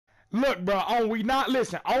Look, bro, we not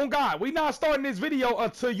listen. On God, we not starting this video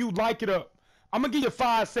until you like it up. I'm gonna give you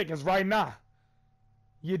 5 seconds right now.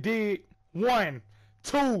 You did 1,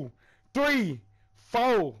 2, 3,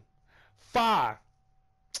 4, 5.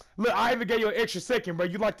 Look, I even gave you an extra second, bro.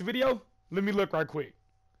 You like the video? Let me look right quick.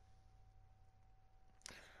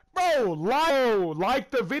 Bro,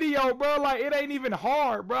 like the video, bro. Like, it ain't even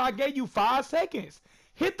hard, bro. I gave you 5 seconds.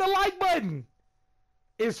 Hit the like button.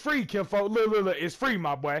 It's free, Kimfo. Look. It's free,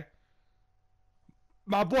 my boy.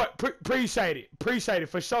 My boy, appreciate it. Appreciate it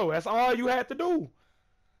for sure. That's all you had to do.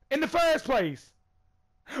 In the first place.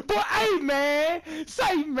 But, hey, man.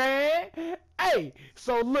 Say, man. Hey.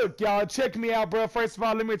 So, look, y'all. Check me out, bro. First of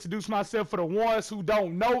all, let me introduce myself for the ones who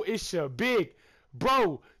don't know. It's your big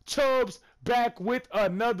bro, Chubbs, back with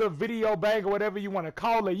another video bang or whatever you want to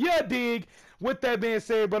call it. Yeah, dig. With that being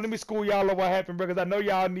said, bro, let me school y'all on what happened, bro, because I know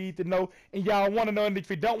y'all need to know and y'all want to know. And if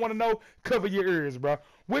you don't want to know, cover your ears, bro.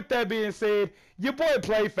 With that being said, your boy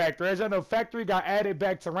played Factory. As y'all know, Factory got added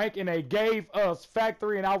back to rank and they gave us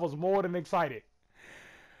Factory, and I was more than excited.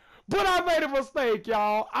 But I made a mistake,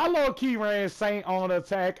 y'all. I low-key ran Saint on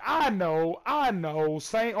attack. I know.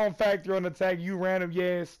 Saint on Factory on attack. You ran him,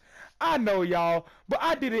 yes. I know, y'all. But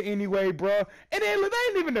I did it anyway, bruh. And then, that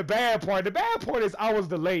ain't even the bad part. The bad part is I was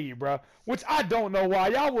delayed, bruh. Which I don't know why.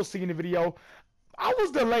 Y'all will see in the video. I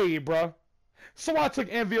was delayed, bruh. So I took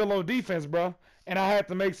NVL on defense, bruh. And I had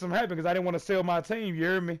to make something happen because I didn't want to sell my team. You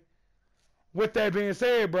hear me? With that being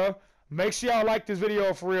said, bruh, make sure y'all like this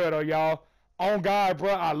video for real, though, y'all. On God,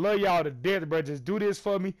 bro, I love y'all to death, bro. Just do this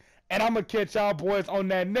for me, and I'm gonna catch y'all boys on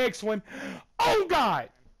that next one. On God.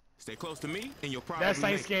 Stay close to me, and you'll probably. That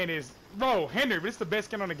same skin is, bro, Henry. This is the best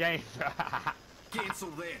skin on the game.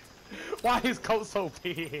 Cancel that. Why his coat so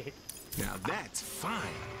big? Now that's fine.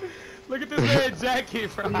 Look at this red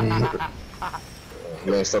jacket, bro.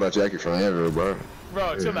 Man, stole that jacket from Andrew, bro.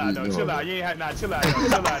 Bro, chill out, though. Chill out. You ain't had nah. Chill out, though.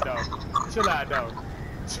 Chill out, though. Chill out, though.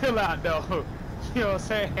 Chill out, though. You know what I'm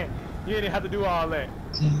saying? You didn't have to do all that.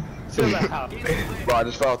 Chill out. Bro, I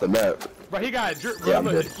just fell off the map. Bro, he got a bro,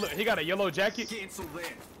 look, he got a yellow jacket.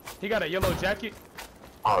 He got a yellow jacket.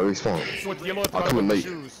 Oh, he's fine. With the yellow I'm coming late.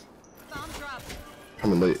 shoes.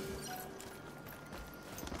 Coming late.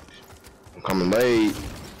 I'm coming late.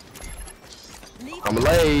 Coming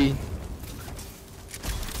late.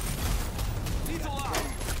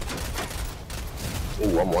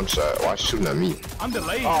 Ooh, I'm one shot. Why shooting at me? I'm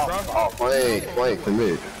delayed, bro. Oh, flank,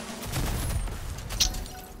 commit.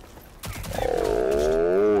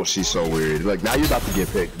 Oh, she's so weird. Look, now you're about to get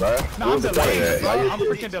picked, bro. No, I'm delayed, bro. I'm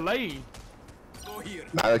freaking delayed.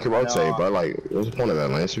 Now I can rotate, bro. Like, what's the point of that,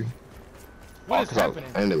 Lancer? What is happening?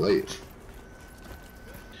 I ended late.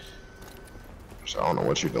 So I don't know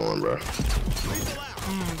what you're doing, bro.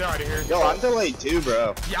 They're already here. Yo, I'm delayed too,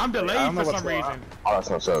 bro. Yeah, I'm delayed for some reason. Oh, that's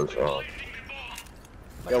not so.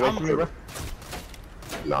 Yo, wait for me, bro.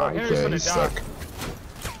 Nah, he can't. He's stuck.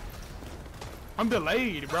 I'm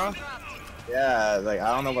delayed, bro. Yeah, like,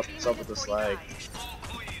 I don't know what's up with this lag.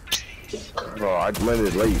 Bro, I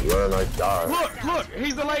landed late, bro, and I died. Look,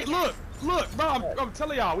 he's delayed. Look, bro, I'm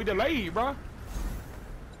telling y'all, we delayed, bro.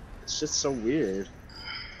 It's just so weird.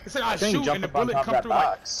 It's like I shoot and the bullet come through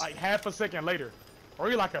like half a second later. Or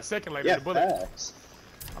you're like a second later, the bullet. Facts.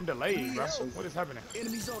 I'm delayed, bro. What is happening?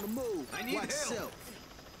 Enemies on the move. I need help.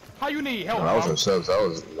 How you need help, No, that was themselves. That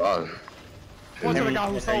was One to the guy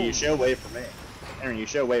who sold. You should wait for me. Aaron, you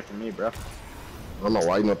should wait for me, bro. I don't know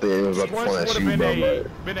why you don't think it was up to point at you, bro.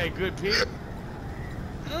 Been a good pick.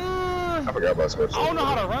 I forgot about Scorch. I don't know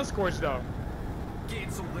how to run Scorch though.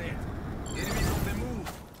 Cancel that. Enemies on the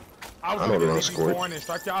move. I was looking at DG4 and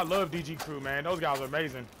Structure. I love DG Crew, man. Those guys are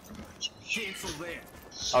amazing. Cancel that.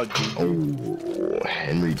 Oh,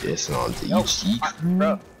 Henry dissing on DG Crew.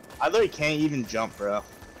 Bro, I literally can't even jump, bro.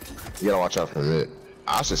 You gotta watch out for a minute.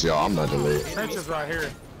 I just y'all, I'm not delayed. Trenches right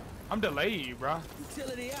here. I'm delayed, bro.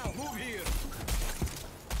 Utility out. Move here.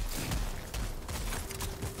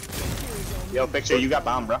 Yo, Picture, you got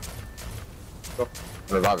bomb, bro. Go.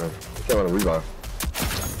 Revive him. Kill him, revive.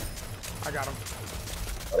 I got him.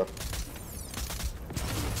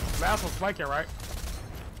 Last one's flanking, right?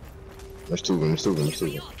 There's two of them,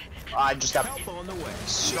 I just got Help on the way.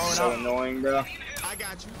 so annoying, bro. I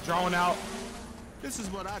got you. Drawing out. This is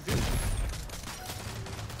what I do.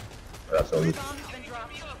 That's on me.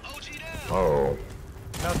 Oh.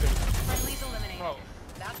 Nothing. Bro.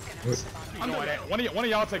 I'm doing that. One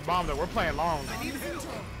of y'all take bomb though. We're playing long.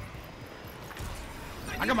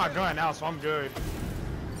 I got my gun now, so I'm good.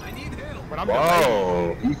 But I'm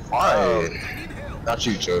Whoa, he fired. Not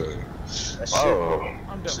you, Chuck. Oh,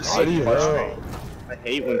 I'm delayed. I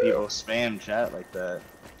hate when people spam chat like that.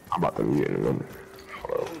 I'm about to mute him.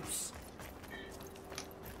 Oops.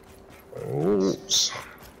 Oops.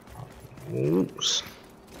 Oops.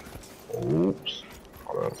 Oops.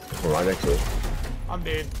 Hold on. I'm right next to it. I'm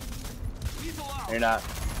dead. Lethal out. You're not.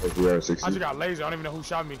 Like we are I just 60. got laser. I don't even know who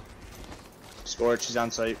shot me. Scorch, she's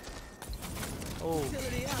on site. Oh,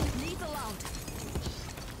 Lethal out.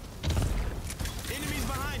 Enemies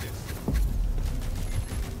behind us.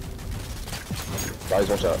 Guys,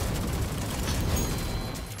 watch out.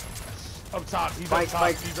 up top. He's Mike, up top.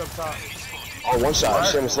 Mike. He's up top. Oh, one shot. I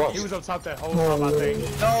see him slow. He was up top that whole time, I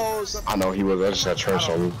think. No, I know he was. I just got trenched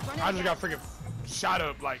on me. I just got freaking shot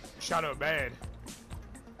up bad.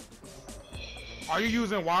 Are you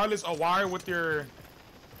using wireless or wire with your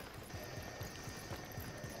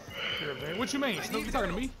what you mean? Snoop, you talking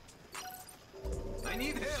to me? I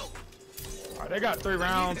need help. Alright, they got 3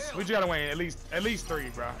 rounds. We just gotta win at least 3,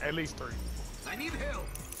 bro. At least 3. I need help.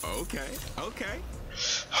 Okay.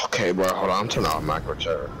 Okay, bro. Hold on. I'm turning off macro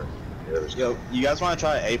chat. Yo, you guys want to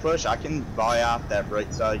try A push? I can volley off that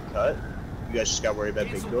right side cut. You guys just gotta worry about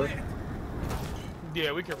big door.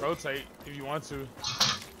 Yeah, we can rotate if you want to.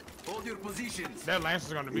 Hold your positions. That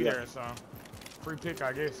Lancer's gonna be there, so free pick,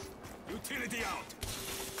 I guess. Utility out.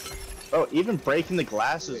 Bro, even breaking the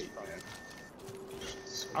glasses.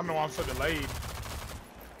 I don't know why I'm so delayed.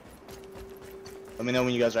 Let me know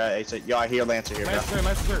when you guys are at A site. Yo, I hear Lancer here, bro.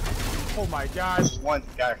 Lancer. Oh my god. There's one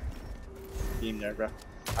guy. Team there, bro.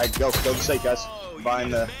 Alright, go to site, guys. Buying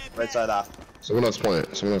the right side off. Someone else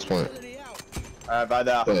point. Someone else point. Alright, buy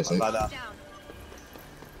that off. What is it? Buy that off. Down.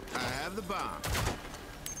 I have the bomb.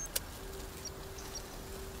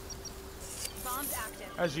 Bomb's active.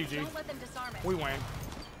 That's GG. Don't let them disarm it. We win.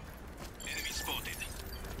 Enemy spotted.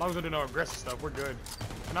 As long as we do no aggressive stuff, we're good.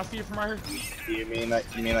 Can I see it from right here? You mean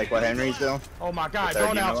like what Henry's doing? Oh my god, With throw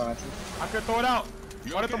our it Dino out. launcher? I could throw it out.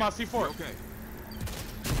 You Why did I throw my okay? C4? Okay.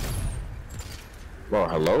 Bro,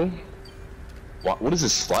 hello? What is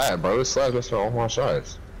this slab, bro? This slab's messing all my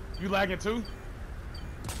shots. You lagging too?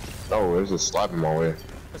 No, there's a slab in my way.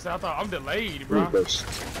 I said I thought I'm delayed, Ooh, bro. there's-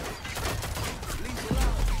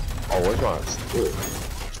 Oh, where's my... Ooh.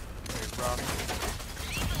 Bro.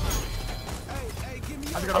 Hey, give me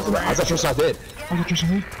I just I got thought your shot dead. On your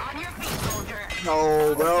feet, soldier.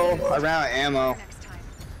 No, bro. I ran out of ammo. Next time.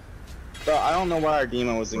 Bro, I don't know why our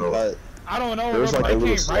demon was in Bro. cut. I don't know, There was bro, like a but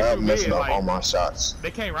they little came right slab through mid. messing up all Like, my shots.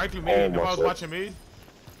 they came right through Oh, mid. If my I was shit. watching mid,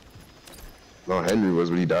 No, Henry was,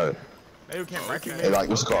 but he died. they came right through Okay. mid. And like,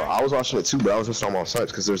 what's it called? I was watching it too, but I was just on my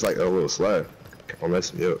sights because there's like a little slab. Kept on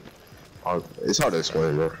messing me up. It's hard to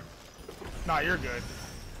explain, bro. Nah, you're good.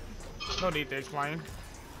 No need to explain.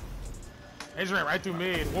 They just ran right through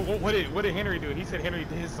mid. What did Henry do? He said Henry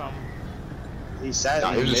did something. He sat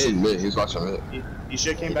Nah, he in was just mid. in mid. He was watching mid. He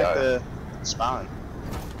should came He back died. to spawn.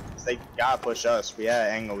 They gotta push us. We had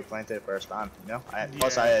an angle. We planted it for our spawn. You know.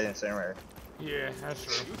 Plus, I had incinerator. Yeah, that's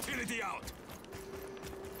true. utility out.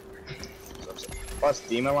 Plus,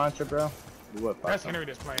 demon launcher, bro. We would fuck That's them. Henry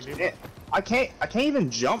that's playing, dude. Yeah, I can't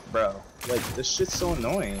even jump, bro. Like this shit's so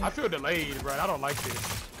annoying. I feel delayed, bro. I don't like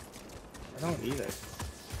this. I don't either.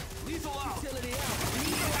 Lethal out.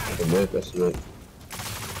 That's mid. That's mid.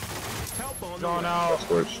 Help on Drawn the way. out. That's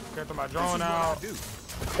worse. Got to my This is drawn what I out. do.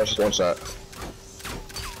 That's just one shot.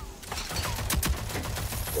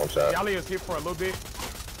 One shot. Yali is hit for a little bit.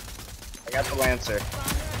 I got the lancer.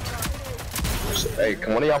 Hey,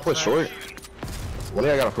 can one of y'all push short? One of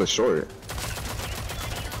y'all gotta push short.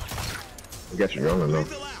 I guess you're young enough.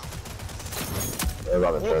 Lethal out. They're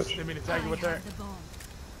about to Whoops, trench. didn't mean to tag you with that. The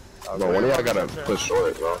bomb. No, one of y'all gotta push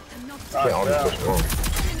short, bro. Can't all just push long.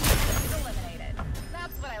 Eliminated.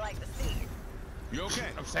 That's what I like to see. You okay?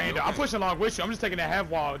 I'm saying, You though, I'm okay? pushing along with you. I'm just taking that half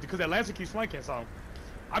wall because that Lancer keeps flanking, so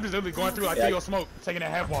I'm just literally going through like Yeah. Theo Smoke, taking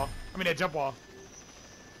that half wall. I mean that jump wall.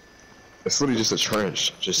 It's literally just a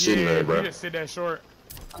trench, just sitting there, You bro. just sit that short.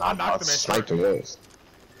 I knocked him at short, Sniped him once.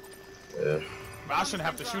 Yeah. but I shouldn't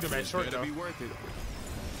have to shoot him at short Better though. be worth it.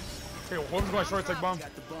 Hey, what was going short? Take bomb.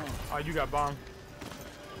 Got the bomb. Oh, you got bomb.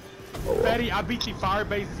 Oh, well. Fatty, I beat the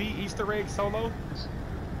Firebase Z Easter egg solo.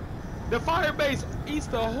 The Firebase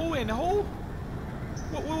Easter who and who?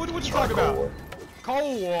 What you talking about?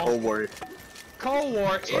 Cold War. Cold War. Cold War.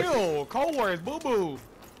 like- Ew. Cold War is boo boo.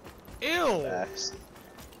 Ew. Facts.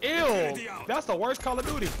 Ew. That's the worst Call of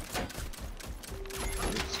Duty.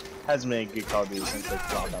 Hasn't been a good Call of Duty since like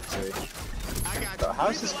Black Ops 3. I got Bro,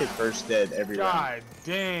 how's this kid first dead every round? God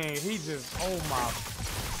dang. He just. Oh my.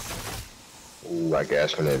 Ooh, that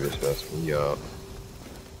gas grenade just messed me up.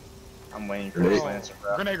 I'm waiting for Grenade. this lancer,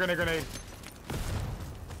 bro. Grenade, grenade, grenade.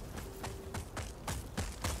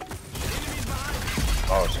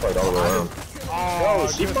 Oh, it's right all the way around. Oh, Bro,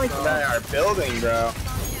 she good flanked stuff. at our building, bro.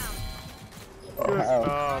 Good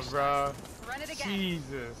stuff, bro. Run it again.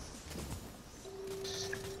 Jesus.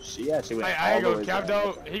 She actually went I ain't all gonna the way cap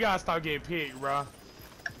down. though. He gotta stop getting picked, bro.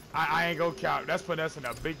 I ain't gonna cap. That's putting us in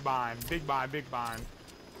a big bind. Big bind. Big bind.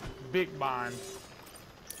 Big bind.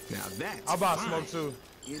 Now that's I'm about fine. smoke too.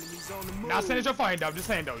 Enemies on the move. Not saying that you're fighting though. Just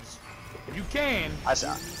saying though. Just, if you can, I say,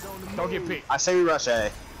 Enemies on the don't get move. picked. I say we rush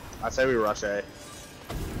A. I say we rush A.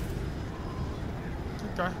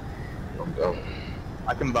 Okay. I'm down.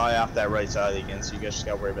 I can buy off that right side again, so you guys just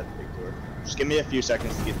gotta worry about the big door. Just give me a few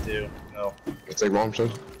seconds to get to. No. Let's take bomb,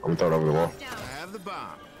 son. I'm gonna throw it over the wall. I have the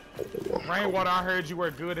bomb. Rainwater, I heard you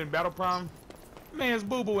were good in Battle Prime. Man, it's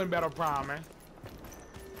Boo Boo in Battle Prime, man.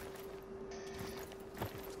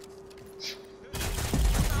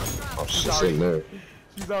 Oh, she's sitting there.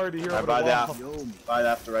 She's already here I over buy the that. wall. Buy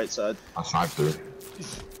that the right side. I sniped her.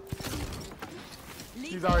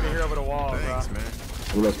 She's already here over the wall, Thanks, bro. man.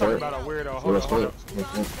 Who let's Talking play? about a weirdo. Who Hold let's up, play?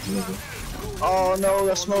 hold up. Oh no,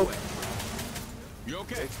 that's smoke. You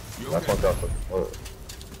okay? You That's okay? fucked up.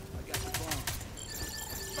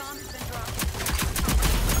 Bomb has been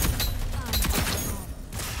dropped.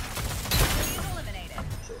 Enemy eliminated.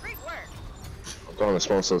 Great work. I'm trying to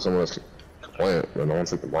spawn so someone else can plant, but no one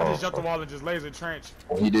took the I bomb. just jumped the wall and just laser trench.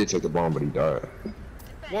 Well, he did take the bomb, but he died.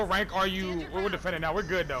 What rank are you? We're defending now. We're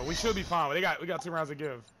good though. We should be fine. We got 2 rounds to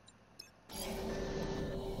give.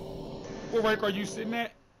 What rank are you sitting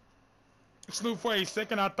at? Snoop, for a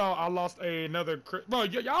second I thought I lost another bro.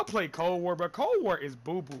 Y'all play Cold War, but Cold War is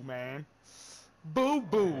boo boo, man. Boo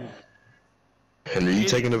boo. Henry, you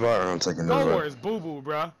taking the fire? I'm taking the Cold War fire. is boo boo,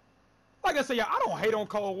 bro. Like I said, yeah, I don't hate on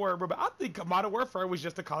Cold War, bro, but I think Modern Warfare was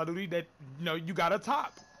just a Call of Duty that you got a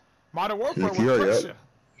top. Modern Warfare was pressure.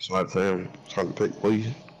 So I'm saying, trying to pick, please.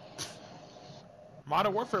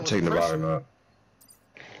 Modern Warfare was Taking the fire pressure. now.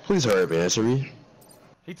 Please hurry up and answer me.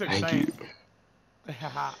 He took Thank the you. same.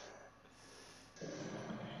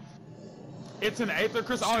 It's an Aether,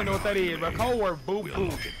 Chris. I don't even know what that is, but Cold War, boo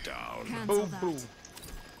boo, boo boo.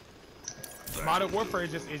 Modern Warfare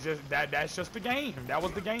is just that's just the game. That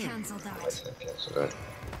was the game. Cancel that. Cancel that.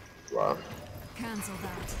 Wow. Cancel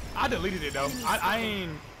that. I deleted it though.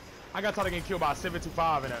 I got tired of getting killed by a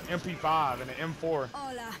 725 and an MP5 and an M4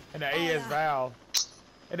 Hola. and an AS Val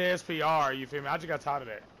and the SPR. You feel me? I just got tired of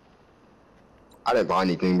that. I didn't buy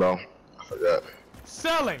anything, bro. I forgot.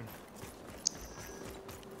 Selling.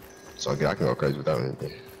 So okay, I can go crazy without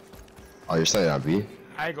anything. Oh, you're saying I be?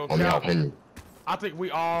 I ain't gonna On me out count. Henry. I think we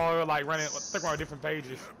all like running. I think we're on different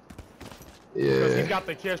pages. Because he's Yeah. got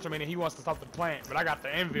the Kestrel and he wants to stop the plant, but I got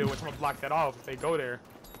the Envil, which I'm gonna block that off if they go there.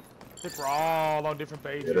 I think we're all on different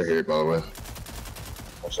Yeah, they're pages. here, by the way.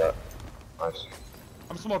 What's that? Nice.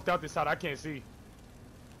 I'm smoked out this side. I can't see.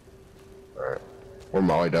 Alright. Where am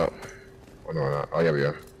I laid out? Oh, no, we're not. Oh, yeah, we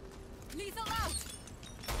are. Lethal out.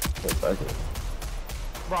 Oh, thank you.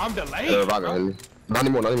 Bro, I'm delayed. Yeah, revive it, bro. Henry. Not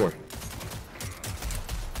anymore, not anymore.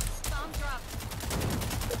 Bomb dropped.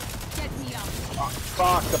 Get me up.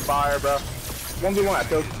 Fuck the fire, bro. 1v1.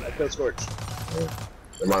 I killed Scorch.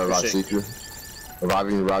 They might revive Shit. CQ.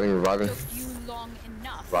 Reviving. Took you long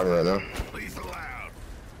enough. Reviving right now. Lethal out.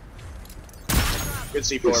 Good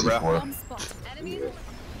C4, bro. Bomb spot. Enemies.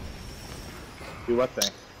 Do what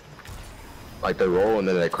thing? Like they roll and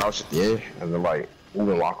then they crouch at the end and then like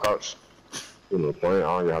moving lock crouch. Doing the point. I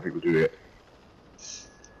don't know how people do that.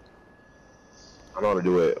 I know how to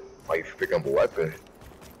do it like if you pick up a weapon.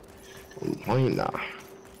 On the point, nah.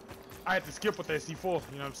 I had to skip with that C4.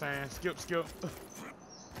 You know what I'm saying? Skip.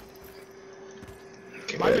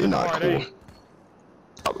 Might Yeah, be you're not hard, cool. eh?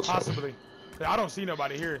 I was Possibly. I don't see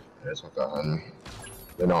nobody here. That's what that Henry.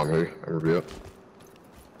 They know I'm here. I revealed.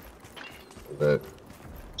 But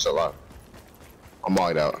it's a lot. I'm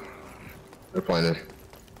wide out. They're playing it.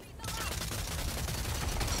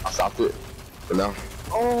 I stopped it for now.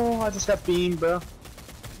 Oh, I just got beamed, bro.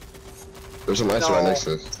 There's some answer right next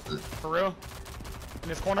to us. For real? In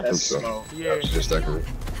this corner? I think That's so. smoke. Yeah. That's just accurate.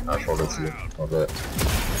 I told it to you. My bad.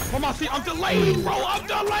 Oh my feet, I'm delayed, bro. I'm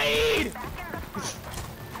delayed.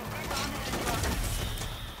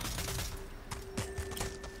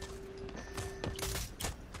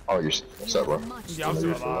 Oh, you're. What's up, bro? Yeah, I'm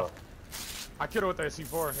still alive. I killed her with that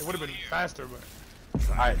C4. It would have been faster, but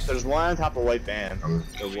Alright, so there's one on top of white van.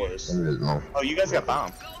 There was. No. Oh, you guys got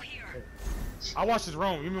bombed. I watched his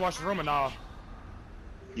room. You mean watch his room and all?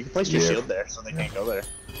 You can place your Yeah. shield there so they can't go there.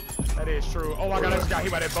 That is true. Oh my god, I just got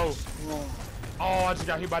hit by that bow. Oh, I just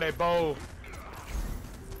got hit by that bow.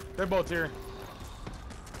 They're both here.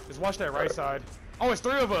 Just watch that right side. Oh, it's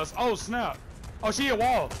 3 of us. Oh, snap. Oh, she hit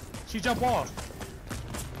wall. She jumped wall.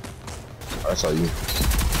 I saw you.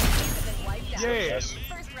 Been wiped out. Yeah. First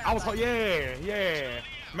round I was, fight. yeah.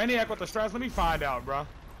 Maniac with the straps. Let me find out, bro.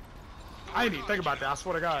 I didn't even think about that. I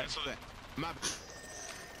swear to God. Cancel that. My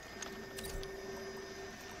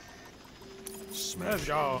Let's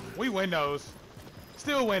go. We win those.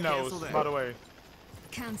 Still win those, Cancel that. by the way.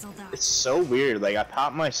 Cancel that. It's so weird. Like I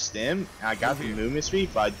popped my stim, and I got the movement speed,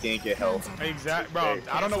 but I didn't get health. Exact, bro. Okay,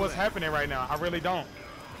 I don't know what's cancel happening right now. I really don't.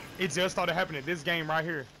 It just started happening. This game right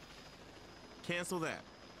here. cancel that.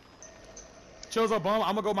 Chills up, bum.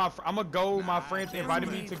 I'm gonna go. My friends invited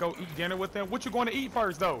me to go eat dinner with them. What you going to eat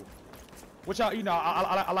first, though? What y'all eating?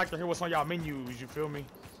 I like to hear what's on y'all menus. You feel me?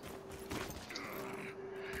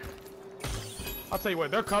 I'll tell you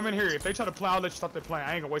what. They're coming here. If they try to play, I'll let you stop their playing.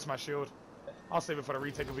 I ain't gonna waste my shield. I'll save it for the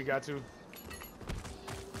retake if we got to. You're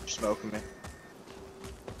smoking me.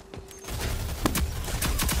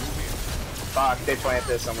 Fuck, they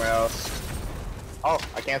planted somewhere else. Oh,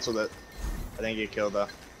 I canceled it. I didn't get killed though.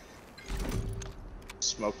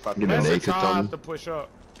 Smoke fucking. Give me That's an the naked time thumb. to push up.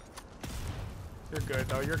 You're good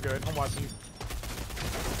though. You're good. I'm watching you.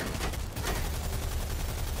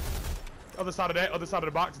 Other side of that. Other side of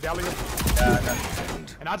the box. Dahlia.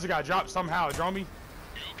 And I just got dropped somehow. Draw me.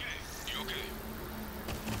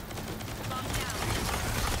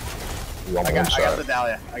 One I got shot. the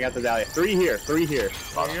Dahlia. I got the Dahlia. Three here. There you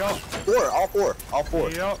go. Four. All four. All four.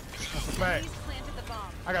 Yep. That's a fact. He's planted the bomb.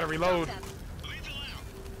 I gotta reload. Drop them.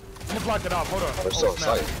 I'm gonna block it off. Hold up. They're so Oh,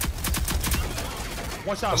 snap. excited.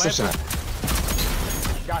 One shot. What's this Lance.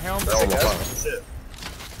 shot? Got him. They're all on the Yes. fire. Shit.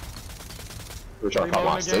 We were trying to pop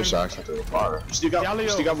Reload my again. stick shots into the fire. Still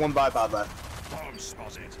Galileo. got one bipod left. Bomb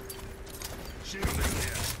spotted. Shielding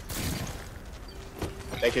here.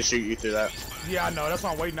 They can shoot you through that. Yeah, I know. That's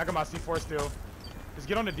why I'm waiting. I got my C4 still. Just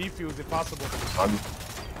get on the defuse if possible.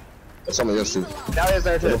 That's something else too. Dahlia's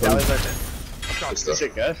there too. Dahlia's there too. It's This the,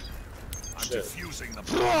 shit good. I'm Shit. defusing the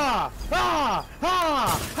Ha! Ha!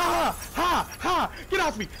 Ha! Ha! Ha! Ha! Get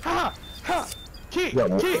off me! Ha! Ha! Kick! Yeah,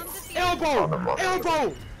 Kick! Elbow! Oh,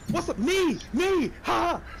 Elbow! What's up? Knee! Knee!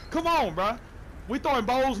 Ha! Come on, bruh. We throwing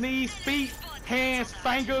bows, knees, feet, hands,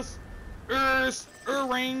 fingers, ears,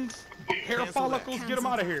 earrings, hair follicles. Get them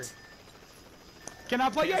out of here. Can I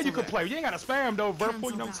play? Yeah, you can play. You ain't gotta spam though, Vertical.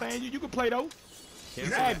 You know what I'm saying? You can play though. You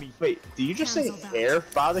had me. Wait, did you just say Cancel that. hair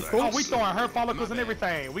follicles? Oh, we throwing hair follicles and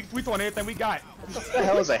everything. We throwing everything we got. What the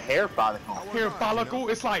hell is a hair follicle? Hair follicle.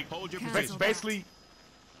 It's like Hold your Cancel position.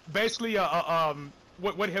 basically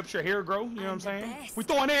what helps your hair grow. You know what I'm saying? best. We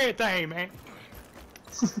throwing everything, man.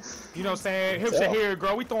 You know what I'm saying? Helps your hair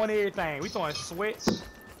grow. We throwing everything. We throwing sweat.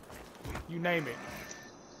 You name it.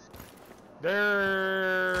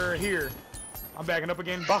 They're here. I'm backing up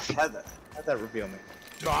again. Fuck, how'd that reveal me?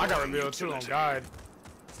 No, I got revealed too. On God.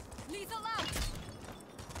 Lethal out.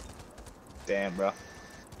 Damn, bro.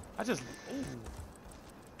 I just.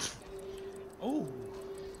 Ooh. Ooh.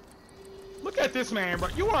 Look at this man, bro.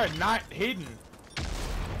 You are not hidden.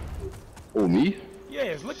 oh, me?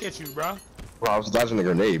 Yes, look at you, bro. Bro, I was dodging a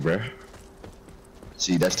grenade, bro.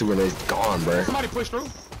 See, that's two grenades gone, bro. Somebody push through.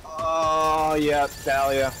 Oh, yeah,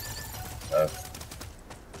 Dahlia. Uh,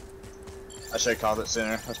 I should have called it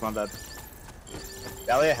sooner. That's my bad.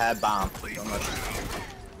 Dahlia had bomb. So much.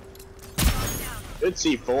 Good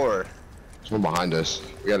C4. someone behind us.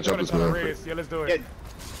 We gotta jump this man. Yeah, let's do Yeah, it.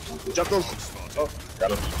 jump those. Oh,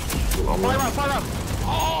 Got him. Fire up, fire up.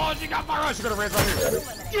 Oh, she got fire up. She got a res right here.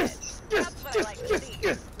 Eliminated. Yes, yes, That's what I yes, like to yes, see.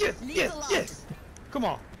 yes, yes, Leave yes, alone. yes. Come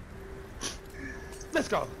on. Let's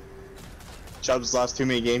go. Chubbs lost too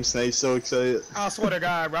many games tonight. He's so excited. I swear to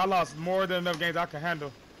God, bro. I lost more than enough games I can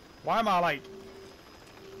handle. Why am I like...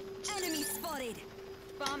 Enemy spotted.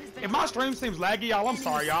 Bomb has been If my stream seems laggy, y'all, I'm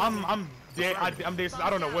sorry, y'all. I'm dead. I'm dead. I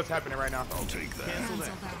don't know what's happening right now. I'll take that. Cancel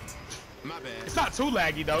that. My bad. It's not too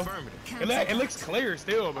laggy, though. Affirmative. It looks clear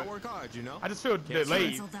still, I but work hard, you know. I just feel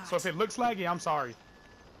delayed. Cancel that. So if it looks laggy, I'm sorry.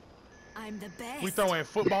 I'm the best. We throwing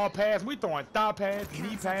football pads. We throwing thigh pads,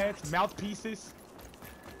 knee pads, mouthpieces.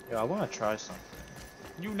 Yo, I want to try something.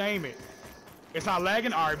 You name it. It's not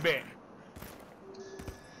lagging? Alright, bet.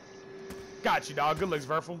 Got you, dog. Good looks,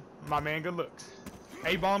 Verful. My man, good looks.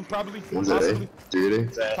 A-bomb, probably. One's at Possibly. A. Duty.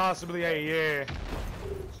 That- Possibly A, yeah.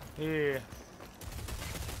 Yeah.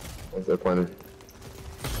 What's that pointer?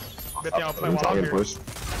 Bet they don't play I'm while I'm talking here. push.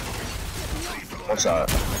 One shot.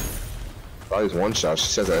 Probably just one shot. She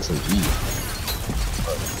says that SMG.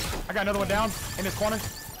 I got another one down. In this corner.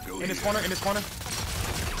 In this corner. In this corner.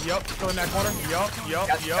 Yup. Still in that corner. Yup. Yup.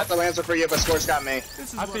 Got Yup. the Lancer for you, but Scorch got me.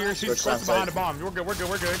 I see her. She's Which close sounds behind like- the bomb. We're good. We're good.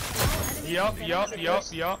 We're good. Yup. Yup. Yup. Yup.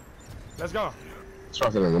 Yup. Let's go.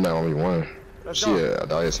 Trying to win that only one. Let's Shit, go. I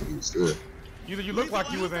died SMG's good. You look like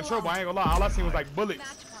you was in trouble. I ain't gonna lie. All I seen was like bullets.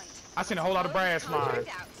 match point. I seen a whole lot of brass flying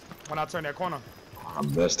Out. when I turned that corner. I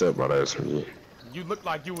messed up by that SMG. You look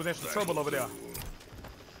like you was in some trouble over there.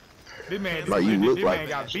 This man, Like, you look this like man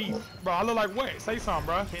got that. beef. Bro, I look like what? Say something,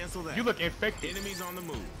 bro. Cancel that. You look infected. Enemies on the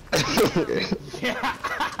move. Yeah.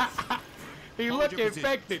 He Hold look your position.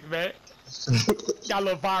 infected, man. Got a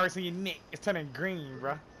little virus in your neck. It's turning green,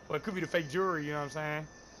 bro. Well, it could be the fake jewelry, you know what I'm saying?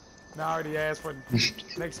 And I already asked for the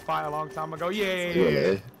next fight a long time ago.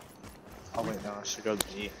 Yeah. Oh wait, no, I should go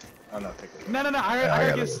G. Oh no, take it. No. I I gotta gotta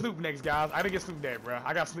get go. Snoop next, guys. I gotta get Snoop next, bro.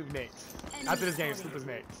 I got Snoop next. After this game, Snoop is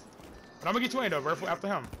next. But I'm gonna get you in though, bro. After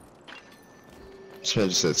him. This man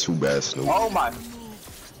just said too bad, Snoop. Oh my.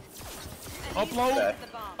 Upload. Okay.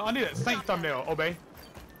 Oh, I need a Saint thumbnail. Obey.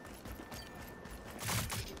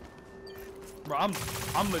 Bro,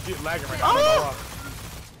 I'm legit lagging right now.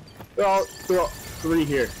 They're all 3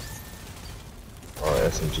 here. Oh,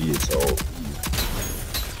 SMG is so.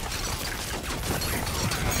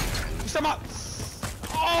 You talking about?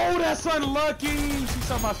 Oh, that's unlucky. She's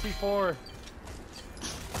talking about C4.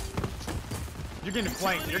 You're getting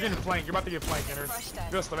flanked. You're getting flanked. You're about to get flanked, Enter.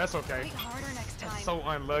 Gusto, that's okay. Think harder next time. That's so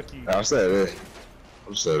unlucky. I said it.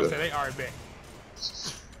 I said Gusto, it. they are back.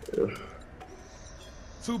 Yeah.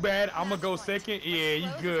 Too bad. I'm gonna go second. Yeah, you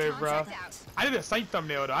good, bro. Contract out. I need a Saint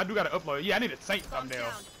thumbnail though. I do gotta upload. Yeah, I need a Saint thumbnail.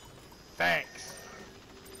 Facts.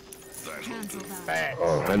 Cancel that. Facts.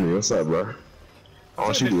 Oh, Henry, what's up, bro? I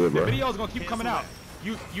want you to do it, The bro. video's gonna keep coming out.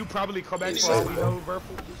 You probably come back for all we know,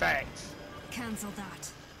 Verful. Facts. Cancel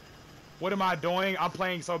that. What am I doing? I'm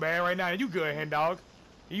playing so bad right now. You good, hen dog?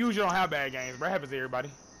 You usually don't have bad games, bro. It happens to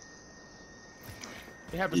everybody.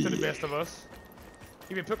 It happens to the best of us.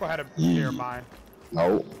 Even Pickle had a pair of mine.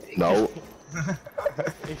 No.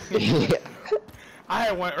 I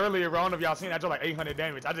had one earlier, bro. I don't know if y'all seen it. I did like 800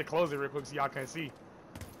 damage. I just closed it real quick so y'all can see.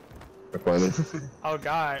 Funny. Oh,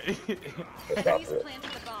 God. Enemies planted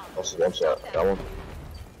the bomb. That's one shot. That one.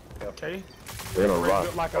 Okay. They're gonna rock.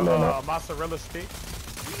 Built like Oh, no, no. a mozzarella stick.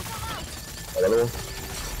 Another one.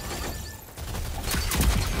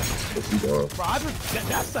 What's he doing? Bro,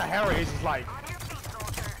 that Sahara is just like,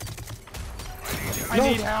 I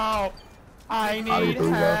need help. I I need need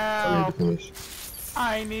to help. finish.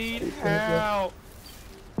 I need help.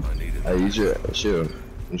 Hey, use your shield.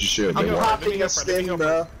 Use your shield, I'm big gonna one. hop- Let me Popping a help her, let me stim, help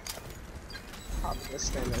bro. Popping a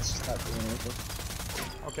stim, that's just not doing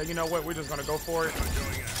anything. Okay, you know what? We're just gonna go for it.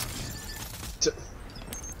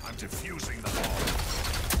 I'm defusing the bomb.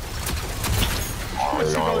 Oh,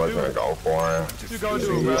 you know, I was gonna go for him. What you go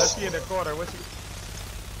do, bro? She in the corner. What you?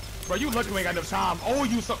 Bro, you lucky we ain't got enough time. Oh,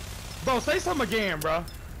 you so. Bro, say something again, bro.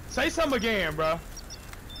 Say something again, bro.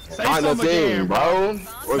 Say Not the something thing, again, bro. No,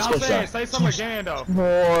 What's I'm going saying, on? say something again, though.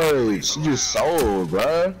 Boy, she just sold,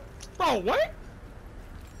 bro. Bro, what?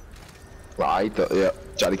 Right, yeah.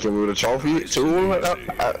 Try to kill me with a trophy. 2 of them,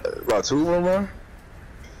 about 2 of them,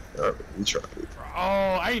 bro. You try.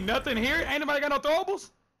 Oh, ain't nothing here? Ain't nobody got no throwables?